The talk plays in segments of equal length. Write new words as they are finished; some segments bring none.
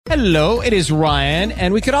Hello, it is Ryan,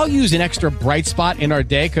 and we could all use an extra bright spot in our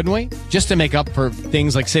day, couldn't we? Just to make up for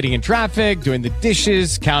things like sitting in traffic, doing the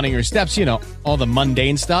dishes, counting your steps, you know, all the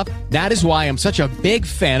mundane stuff. That is why I'm such a big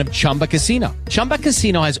fan of Chumba Casino. Chumba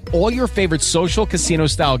Casino has all your favorite social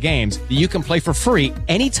casino-style games that you can play for free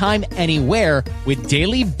anytime, anywhere with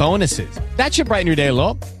daily bonuses. That should brighten your day a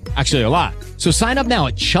little. Actually, a lot. So sign up now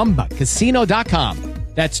at ChumbaCasino.com.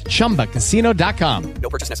 That's ChumbaCasino.com. No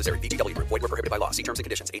purchase necessary. VGW Group. Void where prohibited by law. See terms and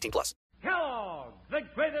conditions. 18 plus. Kellogg's, the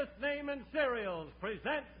greatest name in cereals,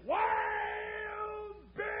 presents Wild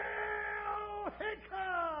Bill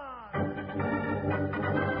Hickok!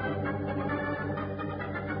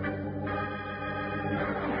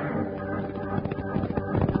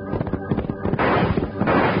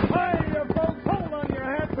 Hi, you folks. Hold on your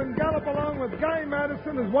hats and gallop along with Guy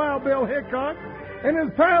Madison as Wild Bill Hickok and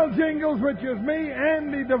his pal Jingles, which is me,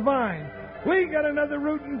 Andy Devine. We got another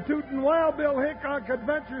rootin' tootin' Wild Bill Hickok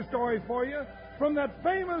adventure story for you from that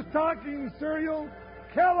famous talking cereal,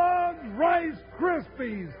 Kellogg's Rice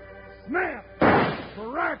Krispies. Snap,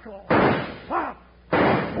 crackle, pop.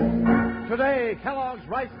 Today, Kellogg's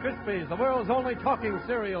Rice Krispies, the world's only talking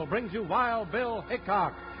cereal, brings you Wild Bill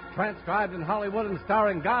Hickok, transcribed in Hollywood and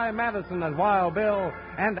starring Guy Madison as Wild Bill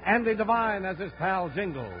and Andy Devine as his pal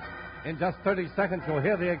Jingles. In just 30 seconds, you'll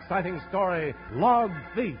hear the exciting story, Log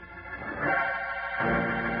Thief.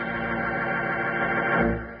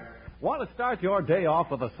 Want to start your day off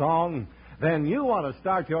with a song? Then you want to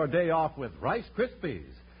start your day off with Rice Krispies.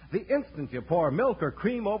 The instant you pour milk or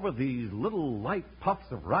cream over these little light puffs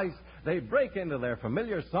of rice, they break into their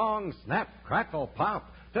familiar song, Snap, Crackle,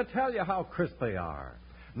 Pop, to tell you how crisp they are.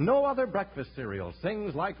 No other breakfast cereal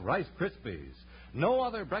sings like Rice Krispies. No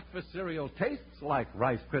other breakfast cereal tastes like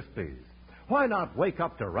Rice Krispies. Why not wake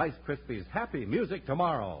up to Rice Krispies' happy music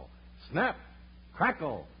tomorrow? Snap,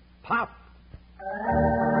 crackle, pop.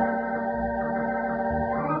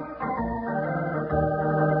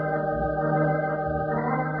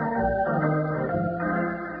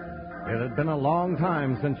 It had been a long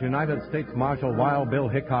time since United States Marshal Wild Bill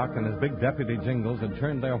Hickok and his big deputy Jingles had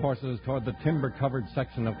turned their horses toward the timber-covered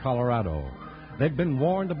section of Colorado. They'd been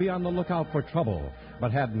warned to be on the lookout for trouble,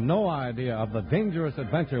 but had no idea of the dangerous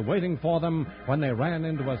adventure waiting for them when they ran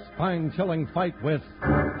into a spine-chilling fight with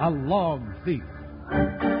a log thief.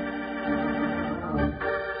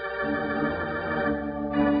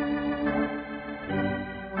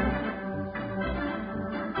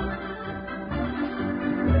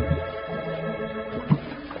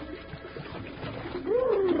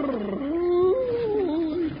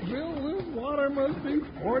 Must be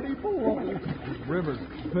 40 below. This river's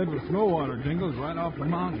fed with snow water, Jingles, right off the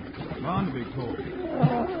mountain. Bound to be cold.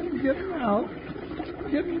 I'm getting out.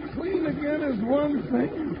 Getting clean again is one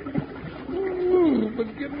thing. Ooh,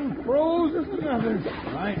 but getting froze is another.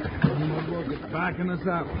 Right. We might as well get back in the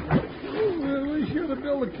saddle. Well, we should have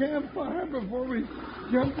built a campfire before we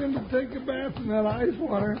jumped in to take a bath in that ice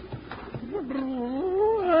water.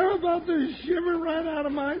 I'm about to shiver right out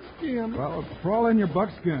of my skin. Well, crawl in your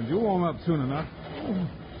buckskins. You'll warm up soon enough.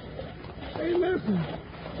 Hey, listen.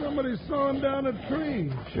 Somebody's sawing down a tree.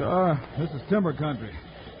 Sure. This is timber country.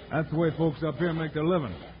 That's the way folks up here make their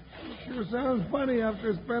living. Sure sounds funny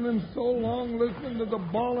after spending so long listening to the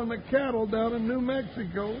bawling of cattle down in New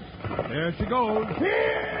Mexico. There she goes.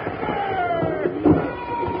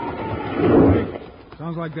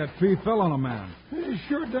 Sounds like that tree fell on a man. It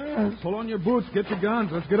sure does. Pull on your boots, get your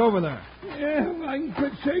guns. Let's get over there. Yeah, I can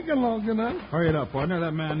quit shaking long enough. Hurry it up, partner.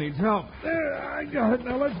 That man needs help. There, I got it.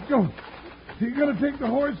 Now let's go. You gonna take the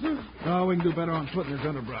horses? No, we can do better on foot in this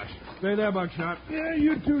underbrush. Stay there, Buckshot. Yeah,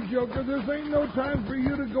 you too, Joker. This ain't no time for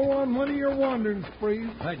you to go on one of your wandering sprees.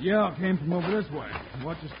 That yell came from over this way.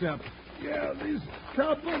 Watch your step. Yeah, these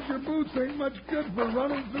cowpuncher boots ain't much good for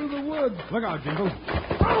running through the woods. Look out, Jingles.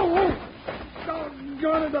 Oh!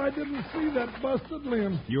 Doggone it, I didn't see that busted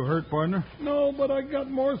limb. You hurt, partner? No, but I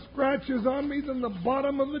got more scratches on me than the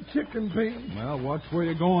bottom of a chicken pin. Well, watch where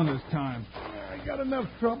you're going this time. I got enough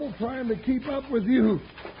trouble trying to keep up with you.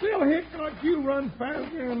 Bill Hickok, you run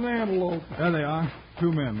faster than an antelope. There they are.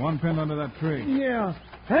 Two men, one pinned under that tree. Yeah.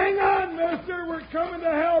 Hang on, mister. We're coming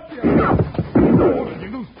to help you. Oh,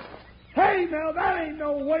 Jingles. Hey, now, that ain't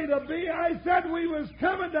no way to be. I said we was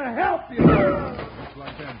coming to help you. Looks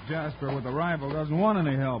like that Jasper with the rifle doesn't want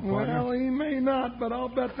any help, partner. Well, he may not, but I'll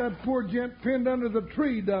bet that poor gent pinned under the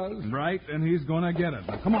tree does. Right, and he's going to get it.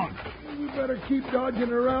 Now, come on. We better keep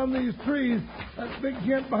dodging around these trees. That big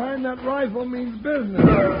gent behind that rifle means business.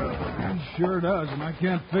 He sure does, and I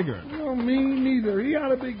can't figure it. Well, me neither. He ought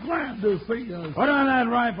to be glad to see us. Put on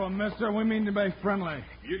that rifle, mister. We mean to be friendly.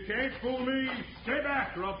 You can't fool me. Stay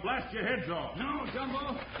back or I'll blast your heads off. No,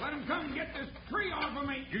 Jumbo. Let him come and get this tree off of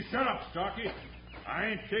me. You shut up, Starkey. I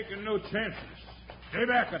ain't taking no chances. Stay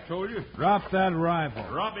back, I told you. Drop that rifle.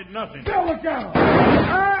 Drop it nothing. Bill, look out!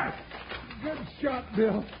 Ah! Good shot,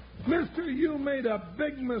 Bill. Mister, you made a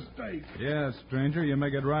big mistake. Yes, stranger, you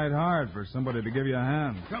make it right hard for somebody to give you a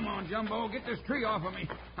hand. Come on, Jumbo. Get this tree off of me.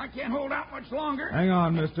 I can't hold out much longer. Hang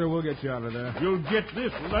on, mister. We'll get you out of there. You'll get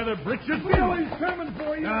this, leather breeches. Bill, he's coming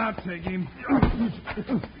for you. I'll take him.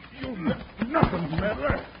 Nothing,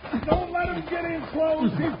 meddler. Don't let him get in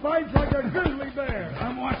close. He fights like a grizzly bear.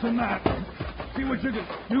 I'm watching that. See what you can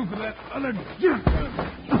do for that other...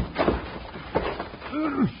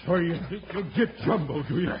 So you think you'll get Jumbo,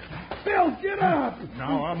 do you? Bill, get up!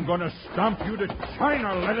 Now I'm going to stomp you to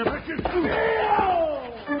China, leather breeches.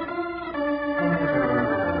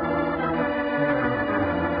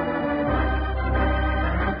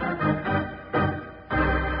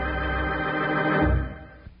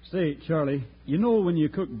 Say, Charlie, you know when you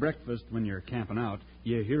cook breakfast when you're camping out,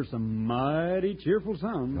 you hear some mighty cheerful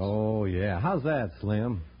sounds. Oh, yeah. How's that,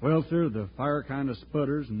 Slim? Well, sir, the fire kind of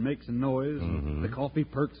sputters and makes a noise, and the coffee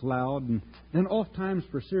perks loud, and then oft times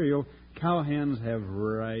for cereal, cowhens have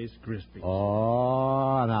Rice Krispies.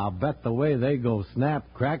 Oh, and I'll bet the way they go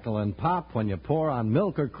snap, crackle, and pop when you pour on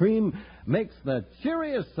milk or cream makes the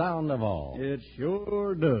cheeriest sound of all. It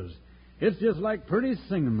sure does. It's just like pretty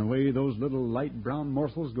singing the way those little light brown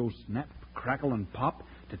morsels go snap, crackle, and pop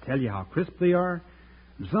to tell you how crisp they are.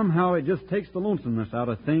 And somehow it just takes the lonesomeness out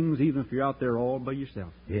of things, even if you're out there all by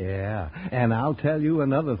yourself. Yeah, and I'll tell you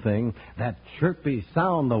another thing. That chirpy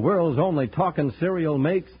sound the world's only talking cereal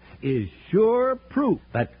makes is sure proof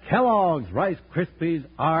that Kellogg's Rice Krispies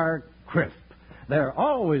are crisp. They're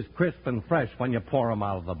always crisp and fresh when you pour them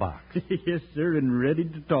out of the box. Yes, sir, and ready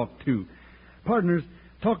to talk to. Partners,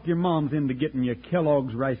 talk your moms into getting you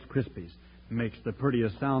Kellogg's Rice Krispies. Makes the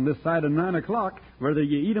prettiest sound this side of 9 o'clock, whether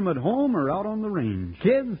you eat 'em at home or out on the range.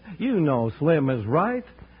 Kids, you know Slim is right.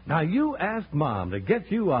 Now you ask Mom to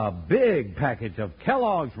get you a big package of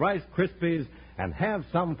Kellogg's Rice Krispies and have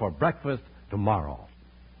some for breakfast tomorrow.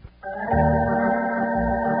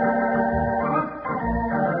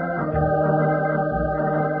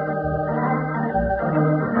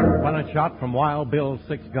 When a shot from Wild Bill's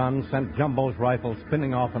 6-gun sent Jumbo's rifle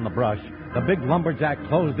spinning off in the brush, the big lumberjack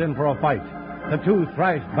closed in for a fight. The two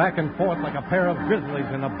thrashed back and forth like a pair of grizzlies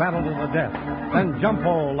in a battle to the death. Then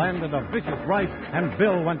Jumbo landed a vicious right, and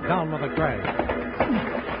Bill went down with a crash.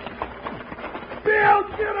 Bill,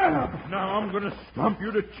 get up! Now I'm going to stomp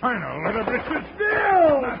you to China, leather breeches.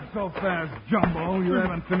 Bill! Not so fast, Jumbo. You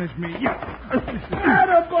haven't finished me yet.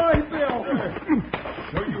 Attaboy, Bill!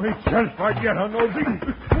 So you ain't satisfied yet, huh, Nosey?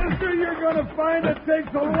 Mister, you're going to find it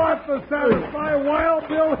takes a lot to satisfy Wild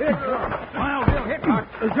Bill Hickok. Wild Bill Hickok.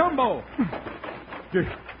 Jumbo. Did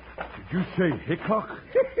you say Hickok?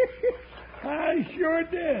 I sure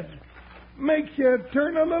did. Makes you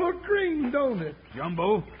turn a little green, don't it?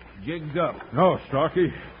 Jumbo, jigs up. No,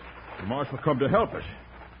 Starkey. The marshal come to help us.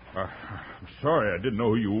 I'm sorry I didn't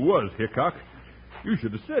know who you was, Hickok. You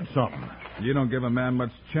should have said something. You don't give a man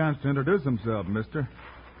much chance to introduce himself, mister.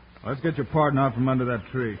 Let's get your partner out from under that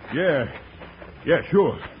tree. Yeah,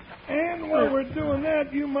 sure. And while we're doing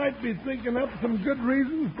that, you might be thinking up some good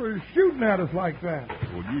reasons for shooting at us like that.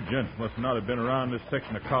 Well, you gents must not have been around this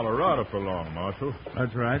section of Colorado for long, Marshal.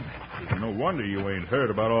 That's right. No wonder you ain't heard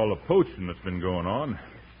about all the poaching that's been going on.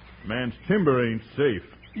 Man's timber ain't safe.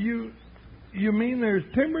 You mean there's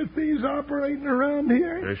timber thieves operating around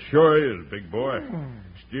here? There sure is, big boy.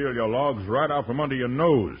 Steal your logs right out from under your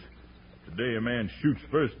nose. Today a man shoots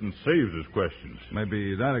first and saves his questions.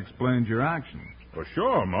 Maybe that explains your action. For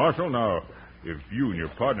sure, Marshal. Now, if you and your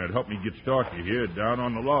partner had helped me get Starkey here down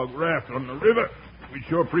on the log raft on the river, we'd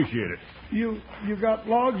sure appreciate it. You got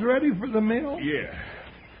logs ready for the mill? Yeah.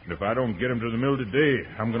 And if I don't get him to the mill today,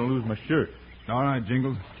 I'm going to lose my shirt. All right,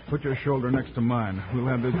 Jingles. Put your shoulder next to mine. We'll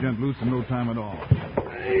have this gent loose in no time at all.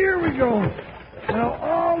 Here we go. Now,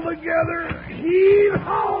 all together, heave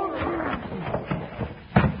ho!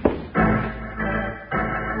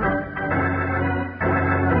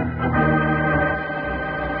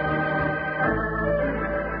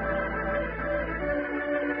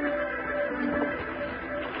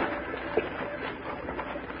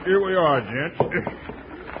 Here we are, gents.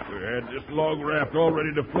 We had this log raft all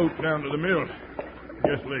ready to float down to the mill.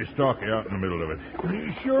 Just lay Starkey out in the middle of it.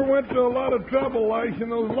 You sure went to a lot of trouble lashing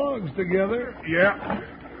those logs together.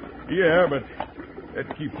 Yeah, but that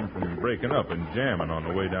keeps him from breaking up and jamming on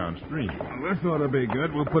the way downstream. Well, this ought to be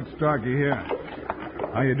good. We'll put Starkey here.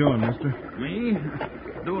 How you doing, mister? Me?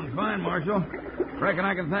 Doing fine, Marshal. Reckon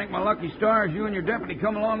I can thank my lucky stars you and your deputy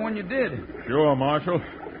come along when you did. Sure, Marshal.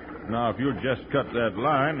 Now, if you'll just cut that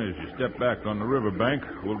line as you step back on the riverbank,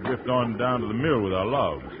 we'll drift on down to the mill with our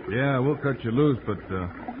logs. Yeah, we'll cut you loose, but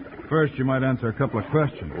first you might answer a couple of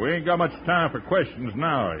questions. We ain't got much time for questions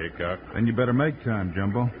now, Hickok. Then you better make time,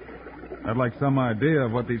 Jumbo. I'd like some idea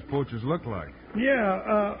of what these poachers look like.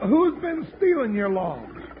 Yeah, who's been stealing your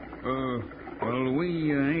logs? Well,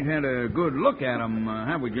 we ain't had a good look at 'em,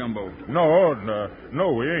 have we, Jumbo?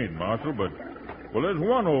 No, we ain't, Marshal, but... Well, there's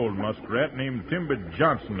one old muskrat named Timber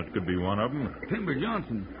Johnson that could be one of them. Timber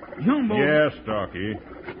Johnson? Jumbo? Yes, Starkey.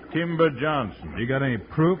 Timber Johnson. You got any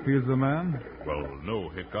proof he's the man? Well, no,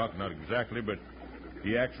 Hickok, not exactly, but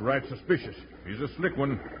he acts right suspicious. He's a slick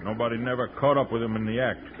one. Nobody never caught up with him in the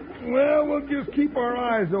act. Well, we'll just keep our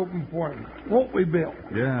eyes open for him, won't we, Bill?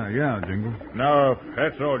 Yeah, Jingles. Now, if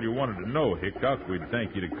that's all you wanted to know, Hickok, we'd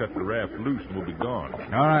thank you to cut the raft loose and we'll be gone.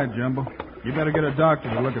 All right, Jumbo. You better get a doctor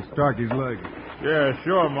to look at Starkey's leg. Yeah,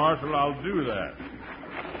 sure, Marshal, I'll do that.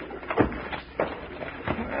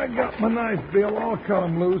 I got my knife, Bill. I'll cut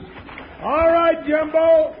him loose. All right,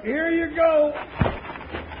 Jumbo, here you go.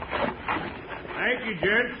 Thank you,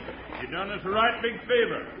 gents. You done us a right big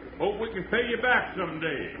favor. Hope we can pay you back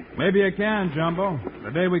someday. Maybe you can, Jumbo. The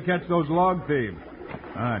day we catch those log thieves.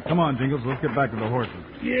 All right, come on, Jingles. Let's get back to the horses.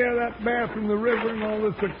 Yeah, that bath in the river and all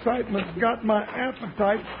this excitement's got my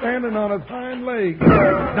appetite standing on its hind legs.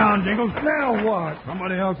 Down, Jingles. Now what?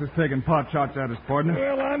 Somebody else is taking pot shots at us, partner.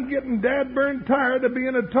 Well, I'm getting dad-burned tired of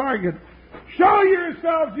being a target. Show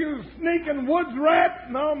yourself, you sneaking woods rat,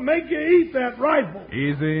 and I'll make you eat that rifle.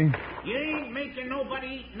 Easy. You ain't making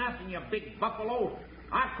nobody eat nothing, you big buffalo.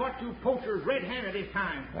 I caught you poachers red-handed this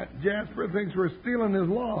time. That Jasper thinks we're stealing his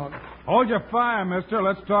log. Hold your fire, mister.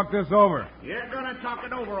 Let's talk this over. You're going to talk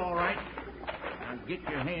it over, all right. Now get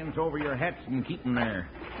your hands over your hats and keep them there.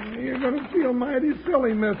 You're going to feel mighty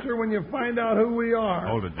silly, mister, when you find out who we are.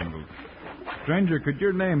 Hold it, Jingles. Stranger, could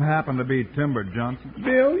your name happen to be Timber Johnson?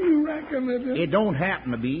 Bill, you reckon that It don't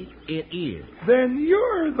happen to be. It is. Then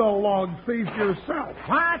you're the log thief yourself.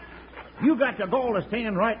 What? You got the gall to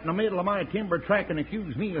stand right in the middle of my timber track and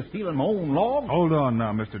accuse me of stealing my own log? Hold on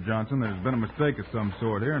now, Mr. Johnson. There's been a mistake of some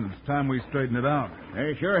sort here, and it's time we straighten it out.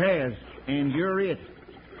 There sure has. And you're it.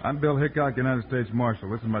 I'm Bill Hickok, United States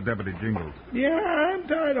Marshal. This is my deputy, Jingles. Yeah, I'm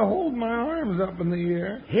tired of holding my arms up in the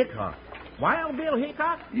air. Hickok? Wild Bill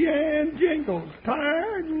Hickok? Yeah, and Jingles.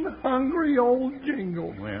 Tired and hungry old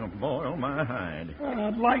Jingles. Well, boil my hide.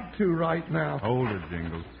 I'd like to right now. Hold it,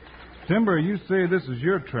 Jingles. Timber, you say this is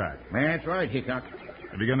your track. That's right, Hickok.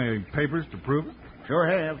 Have you got any papers to prove it? Sure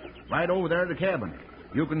have. Right over there at the cabin.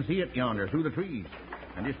 You can see it yonder through the trees.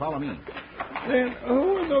 And just follow me. Then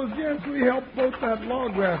who are those gents we helped float that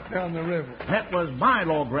log raft down the river? That was my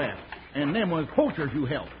log raft. And them was poachers you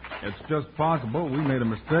helped. It's just possible we made a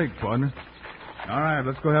mistake, partner. All right,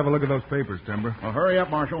 let's go have a look at those papers, Timber. Well, hurry up,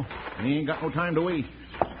 Marshal. We ain't got no time to waste.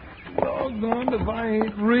 Doggone if I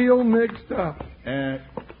ain't real mixed up.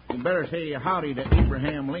 You better say howdy to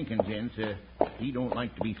Abraham Lincoln, gents. He don't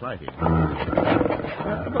like to be slighted.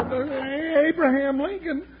 Abraham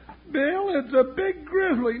Lincoln? Bill, it's a big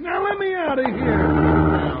grizzly. Now let me out of here.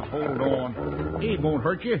 Now, hold on. He won't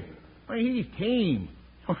hurt you. Why, he's tame.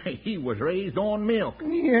 Why, he was raised on milk.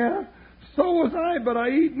 Yeah, so was I, but I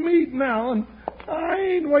eat meat now, and I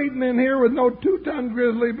ain't waiting in here with no 2-ton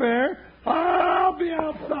grizzly bear. I'll be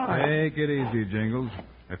outside. Take it easy, Jingles.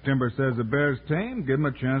 If Timber says the bear's tame, give him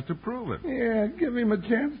a chance to prove it. Yeah, give him a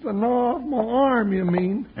chance to gnaw off my arm, you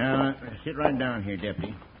mean? Now, sit right down here,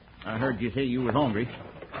 Deputy. I heard you say you was hungry.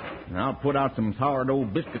 And I'll put out some sourdough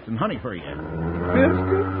biscuits and honey for you.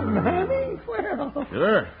 Biscuits and honey? Well...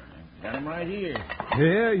 Sure. Got 'em right here.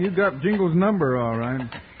 Yeah, you got Jingles' number, all right.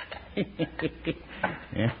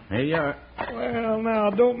 Yeah, there you are. Well, now,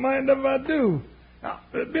 don't mind if I do. Now,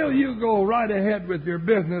 Bill, you go right ahead with your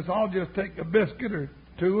business. I'll just take a biscuit or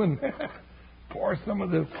two and pour some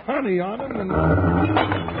of this honey on them and...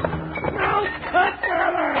 Now, cut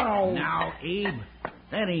that out! Now, Abe,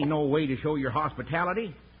 that ain't no way to show your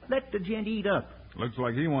hospitality. Let the gent eat up. Looks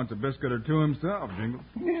like he wants a biscuit or two himself, Jingles.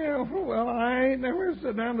 Yeah, well, I ain't never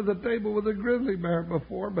sat down to the table with a grizzly bear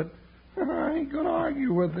before, but I ain't going to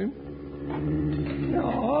argue with him.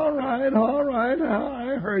 All right,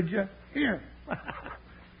 I heard you. Here.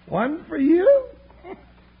 One for you,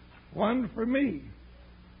 one for me.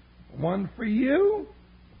 One for you,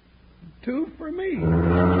 two for me.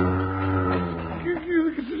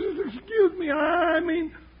 Excuse me, I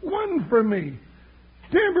mean one for me.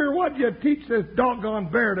 Timber, what'd you teach this doggone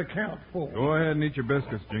bear to count for? Go ahead and eat your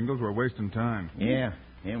biscuits, Jingles. We're wasting time. Yeah,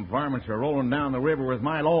 them varmints are rolling down the river with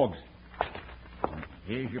my logs.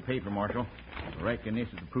 Here's your paper, Marshal. Reckon this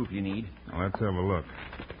is the proof you need. Now, let's have a look.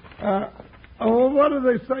 What do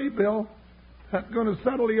they say, Bill? That going to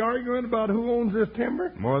settle the argument about who owns this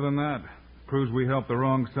timber? More than that. Proves we helped the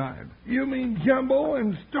wrong side. You mean Jumbo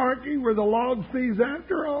and Starkey were the log thieves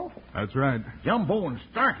after all? That's right. Jumbo and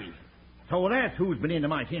Starkey. So that's who's been into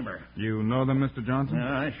my timber. You know them, Mr. Johnson?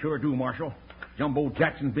 I sure do, Marshal. Jumbo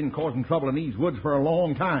Jackson's been causing trouble in these woods for a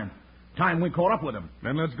long time. Time we caught up with him.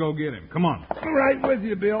 Then let's go get him. Come on. Right with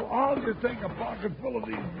you, Bill. I'll just take a pocket full of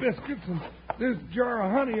these biscuits and this jar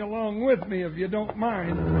of honey along with me, if you don't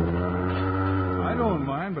mind. I don't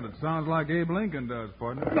mind, but it sounds like Abe Lincoln does,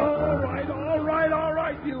 partner. All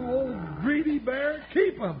right, you old greedy bear.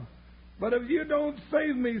 Keep 'em. But if you don't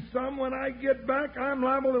save me some when I get back, I'm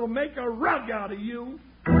liable to make a rug out of you.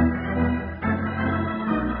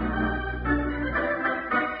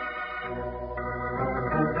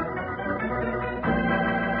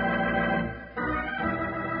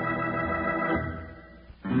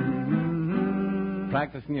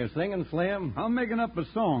 Practicing your singing, Slim? I'm making up a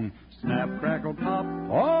song. Snap, crackle, pop.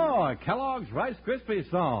 Oh, Kellogg's Rice Krispies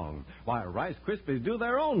song. Why, Rice Krispies do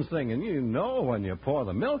their own singing. You know when you pour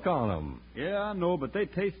the milk on them. Yeah, I know, but they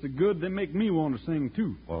taste so good they make me want to sing,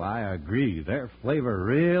 too. Well, I agree. Their flavor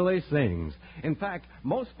really sings. In fact,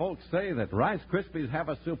 most folks say that Rice Krispies have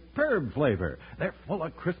a superb flavor. They're full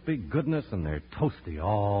of crispy goodness, and they're toasty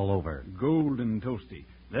all over. Golden toasty.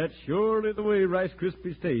 That's surely the way Rice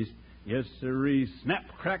Krispies taste. Yes, sirree. Snap,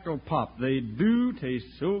 crackle, pop. They do taste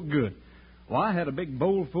so good. Well, I had a big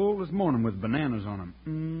bowl full this morning with bananas on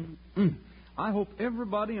them. I hope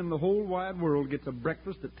everybody in the whole wide world gets a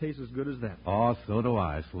breakfast that tastes as good as that. Oh, so do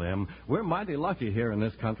I, Slim. We're mighty lucky here in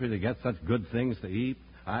this country to get such good things to eat.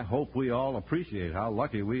 I hope we all appreciate how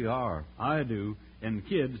lucky we are. I do. And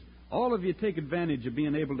kids, all of you take advantage of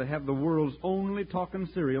being able to have the world's only talking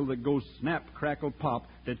cereal that goes snap, crackle, pop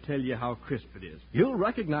to tell you how crisp it is. You'll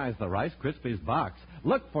recognize the Rice Krispies box.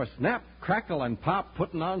 Look for Snap, Crackle, and Pop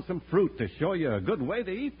putting on some fruit to show you a good way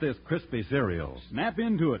to eat this crispy cereal. Snap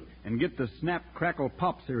into it and get the Snap, Crackle,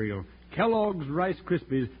 Pop cereal, Kellogg's Rice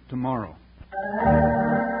Krispies, tomorrow.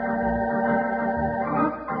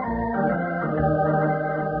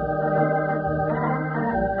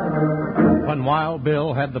 When Wild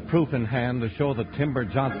Bill had the proof in hand to show that Timber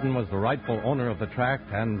Johnson was the rightful owner of the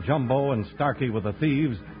tract and Jumbo and Starkey were the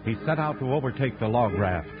thieves, he set out to overtake the log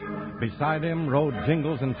raft. Beside him rode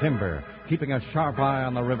Jingles and Timber, keeping a sharp eye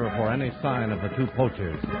on the river for any sign of the two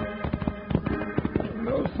poachers.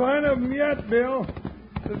 No sign of them yet, Bill.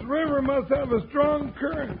 This river must have a strong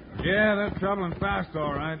current. Yeah, they're traveling fast,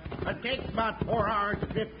 all right. It takes about 4 hours to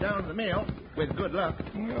trip down to the mill, with good luck.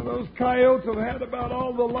 Well, those coyotes have had about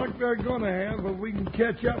all the luck they're going to have if we can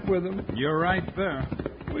catch up with them. You're right there.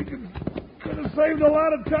 We could have saved a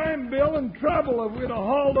lot of time, Bill, and trouble if we'd have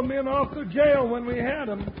hauled them in off the jail when we had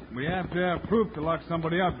them. We have to have proof to lock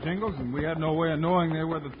somebody up, Jingles, and we had no way of knowing they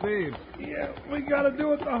were the thieves. Yeah, we got to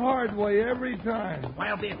do it the hard way every time.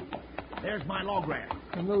 Well, Bill, there's my log raft.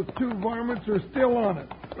 And those two varmints are still on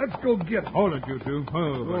it. Let's go get them. Hold it, you two.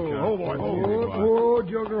 Whoa,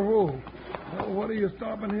 Joker, whoa. Well, what are you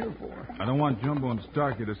stopping here for? I don't want Jumbo and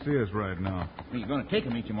Starkey to see us right now. You're going to take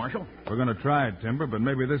them, ain't you, Marshal? We're going to try it, Timber, but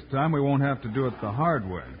maybe this time we won't have to do it the hard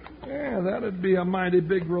way. Yeah, that'd be a mighty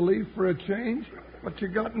big relief for a change. What you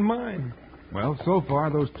got in mind? Well, so far,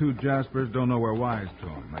 those two Jaspers don't know we're wise to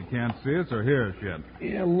them. They can't see us or hear us yet.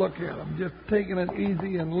 Yeah, look at them. Just taking it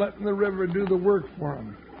easy and letting the river do the work for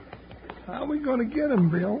them. How are we going to get them,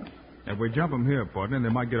 Bill? If we jump them here, partner, they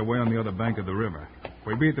might get away on the other bank of the river. If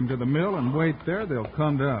we beat them to the mill and wait there, they'll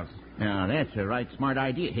come to us. Now, that's a right smart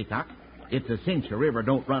idea, Hickok. It's a cinch the river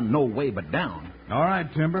don't run no way but down. All right,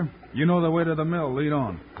 Timber. You know the way to the mill. Lead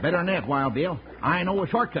on. Better than that, Wild Bill. I know a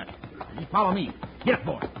shortcut. You follow me. Get up,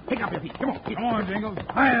 boy. Pick up your feet. Come on. Come on, Jingles.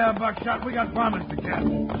 Hiya, Buckshot. We got varmints to catch.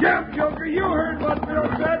 Jump, Joker. You heard what Bill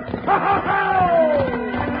said. Ha, ha, ha!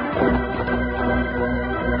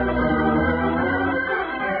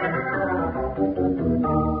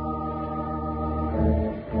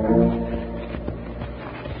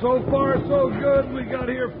 So far, so good. We got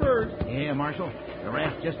here first. Yeah, Marshal. The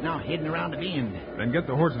raft's just now heading around the bend. Then get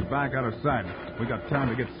the horses back out of sight. We got time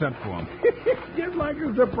to get set for them. Just like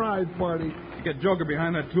a surprise party. You get Joker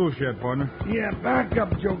behind that tool shed, partner. Yeah, back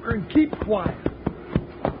up, Joker, and keep quiet.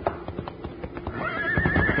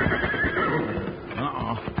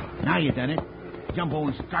 Uh-oh. Now you done it. Jumbo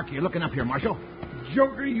and Starkey are looking up here, Marshal.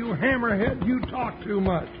 Joker, you hammerhead, you talk too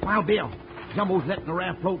much. Wild Bill. Jumbo's letting the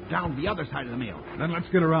raft float down the other side of the mill. Then let's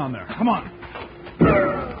get around there. Come on.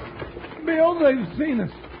 Bill, they've seen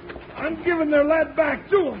us. I'm giving their lad back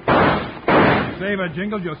to them. Save it,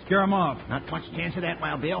 Jingles. You'll scare them off. Not much chance of that,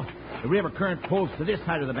 Wild Bill. The river current pulls to this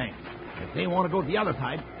side of the bank. If they want to go to the other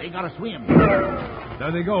side, they got to swim.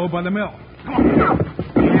 There they go, by the mill. Yeah.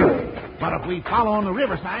 But if we follow on the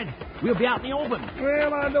riverside, we'll be out in the open.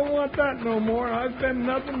 Well, I don't want that no more. I've been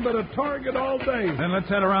nothing but a target all day. Then let's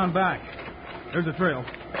head around back. There's the trail.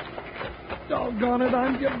 Doggone it,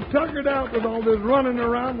 I'm getting tuckered out with all this running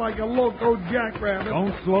around like a loco jackrabbit.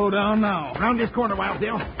 Don't slow down now. Around this corner, Wild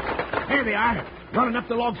Bill. There they are, running up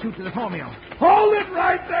the log chute to the sawmill. Hold it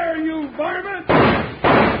right there, you varmint!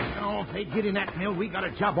 Oh, if they get in that mill, we got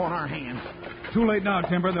a job on our hands. Too late now,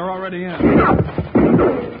 Timber. They're already in.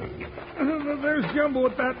 There's Jumbo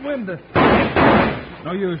at that window.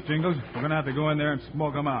 No use, Jingles. We're going to have to go in there and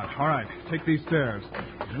smoke them out. All right, take these stairs.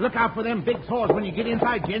 Look out for them big saws when you get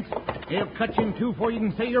inside, gents. They'll cut you in two before you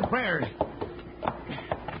can say your prayers.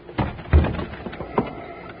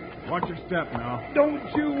 Watch your step now. Don't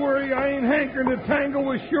you worry, I ain't hankering to tangle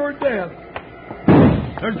with sure death.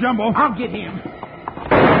 There's Jumbo. I'll get him.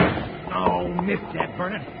 Oh, missed that,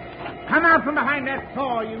 Burnett. Come out from behind that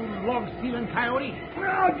saw, you log-stealing coyote.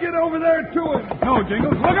 I'll get over there to him. No,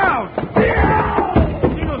 Jingles, look out!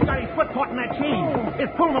 Jingles got his foot caught in that chain.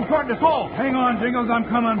 It's pulling him toward the saw. Hang on, Jingles, I'm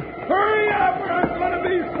coming. Hurry up, or I'm going to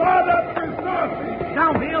be sawed up for sausage.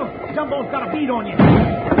 Down, Bill. Jumbo's got a bead on you.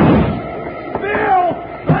 Bill,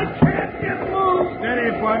 I can't get loose.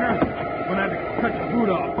 Steady, partner. Going to have to cut your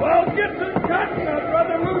boot off. Well, get to cutting. I'd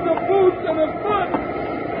rather lose a boot than a foot.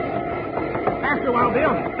 Faster, Wild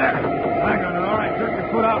Bill. There. I got it. All right, jerk your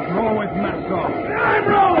foot out and roll away from that saw. I'm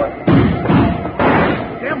rolling.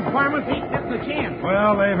 Them farmers ain't getting a chance.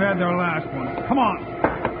 Well, they've had their last one. Come on.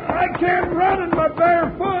 I can't run in my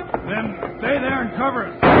bare foot. Then stay there and cover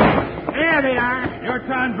us. There they are. Your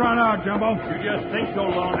time's run out, Jumbo. You just think so,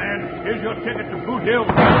 Longhand. Here's your ticket to Boot Hill.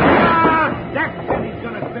 Ah, that's what he's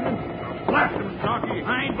going to spin him. Blast him, Stocky.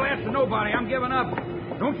 I ain't blasting nobody. I'm giving up.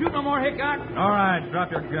 Don't shoot no more, Hickok. All right,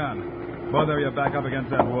 drop your gun. Both of you back up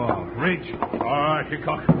against that wall. Reach. All right,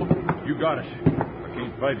 Hickok. You got it. I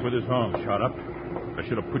can't fight with his arm shot up. I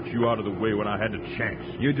should have put you out of the way when I had the chance.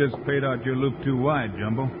 You just paid out your loop too wide,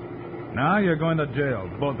 Jumbo. Now you're going to jail,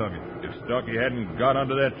 both of you. If Stocky hadn't got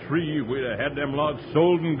under that tree, we'd have had them logs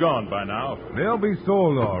sold and gone by now. They'll be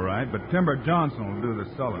sold all right, but Timber Johnson will do the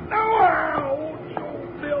selling. Ow!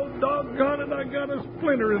 Bill, doggone it, I got a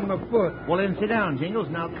splinter in my foot. Well, then sit down, Jingles,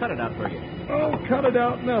 and I'll cut it out for you. Oh, cut it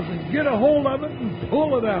out nothing. Get a hold of it and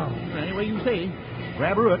pull it out. Any way you say.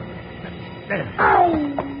 Grab a root. There.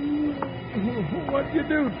 Ow! What'd you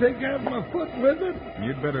do? Take half my foot with it?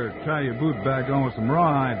 You'd better tie your boot back on with some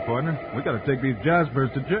rawhide, partner. We got to take these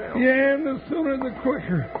jaspers to jail. Yeah, and the sooner the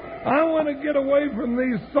quicker. I want to get away from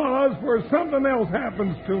these saws before something else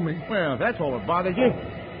happens to me. Well, if that's all that bothers you,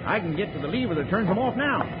 I can get to the lever that turns them off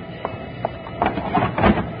now.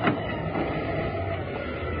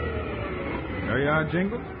 There you are,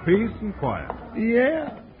 Jingles. Peace and quiet.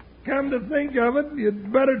 Yeah. Come to think of it,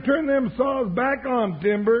 you'd better turn them saws back on,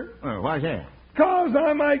 Timber. Well, why's that? 'Cause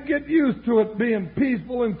I might get used to it being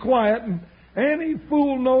peaceful and quiet, and any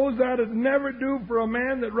fool knows that'd never do for a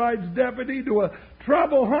man that rides deputy to a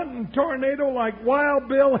trouble-hunting tornado like Wild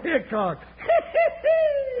Bill Hickok.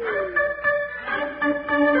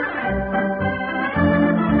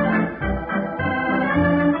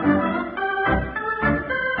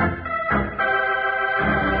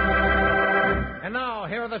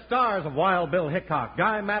 Here are the stars of Wild Bill Hickok,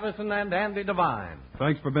 Guy Madison, and Andy Devine.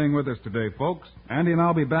 Thanks for being with us today, folks. Andy and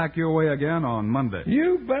I'll be back your way again on Monday.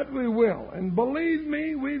 You bet we will. And believe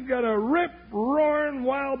me, we've got a rip-roaring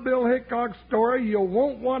Wild Bill Hickok story you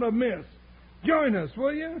won't want to miss. Join us,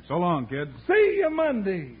 will you? So long, kids. See you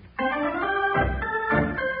Monday.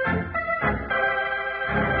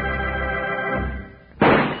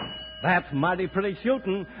 That's mighty pretty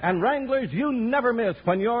shooting. And Wranglers, you never miss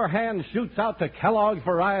when your hand shoots out to Kellogg's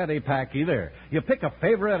Variety Pack either. You pick a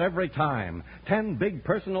favorite every time. 10 big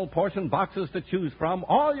personal portion boxes to choose from,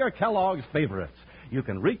 all your Kellogg's favorites. You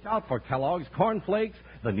can reach out for Kellogg's Corn Flakes,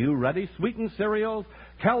 the new ready sweetened cereals,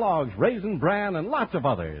 Kellogg's Raisin Bran, and lots of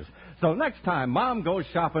others. So next time Mom goes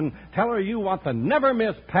shopping, tell her you want the never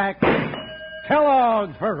miss pack,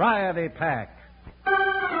 Kellogg's Variety Pack.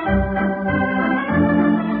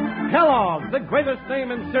 Kellogg's, the greatest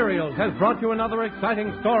name in cereals, has brought you another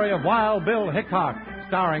exciting story of Wild Bill Hickok,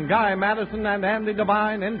 starring Guy Madison and Andy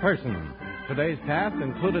Devine in person. Today's cast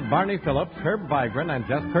included Barney Phillips, Herb Vigran, and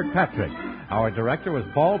Jess Kirkpatrick. Our director was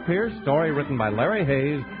Paul Pierce, story written by Larry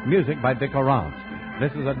Hayes, music by Dick Arance.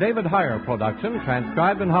 This is a David Heyer production,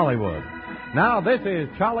 transcribed in Hollywood. Now, this is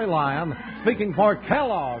Charlie Lyon speaking for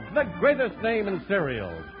Kellogg's, the greatest name in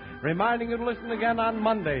cereals. Reminding you to listen again on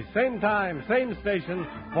Monday, same time, same station,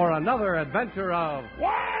 for another adventure of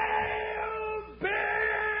Wild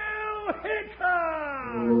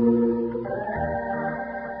Hickok!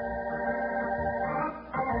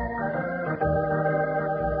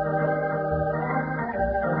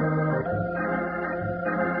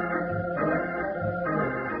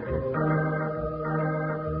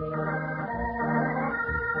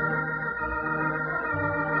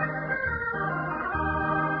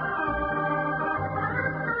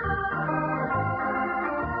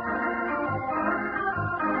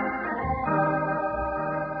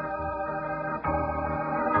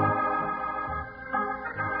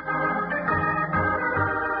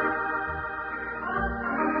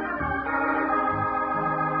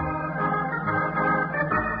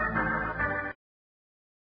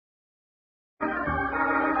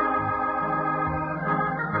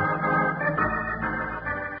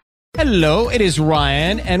 Hello, it is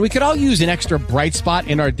Ryan, and we could all use an extra bright spot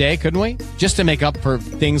in our day, couldn't we? Just to make up for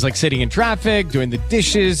things like sitting in traffic, doing the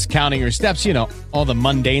dishes, counting your steps, all the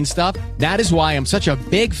mundane stuff. That is why I'm such a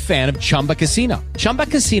big fan of Chumba Casino. Chumba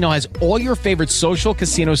Casino has all your favorite social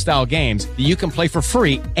casino-style games that you can play for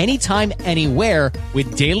free anytime, anywhere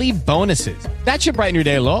with daily bonuses. That should brighten your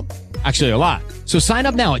day a little. Actually, a lot. So sign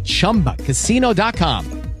up now at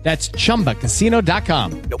ChumbaCasino.com. That's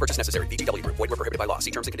ChumbaCasino.com. No purchase necessary. VGW Group. Void where prohibited by law. See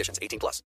terms and conditions. 18+.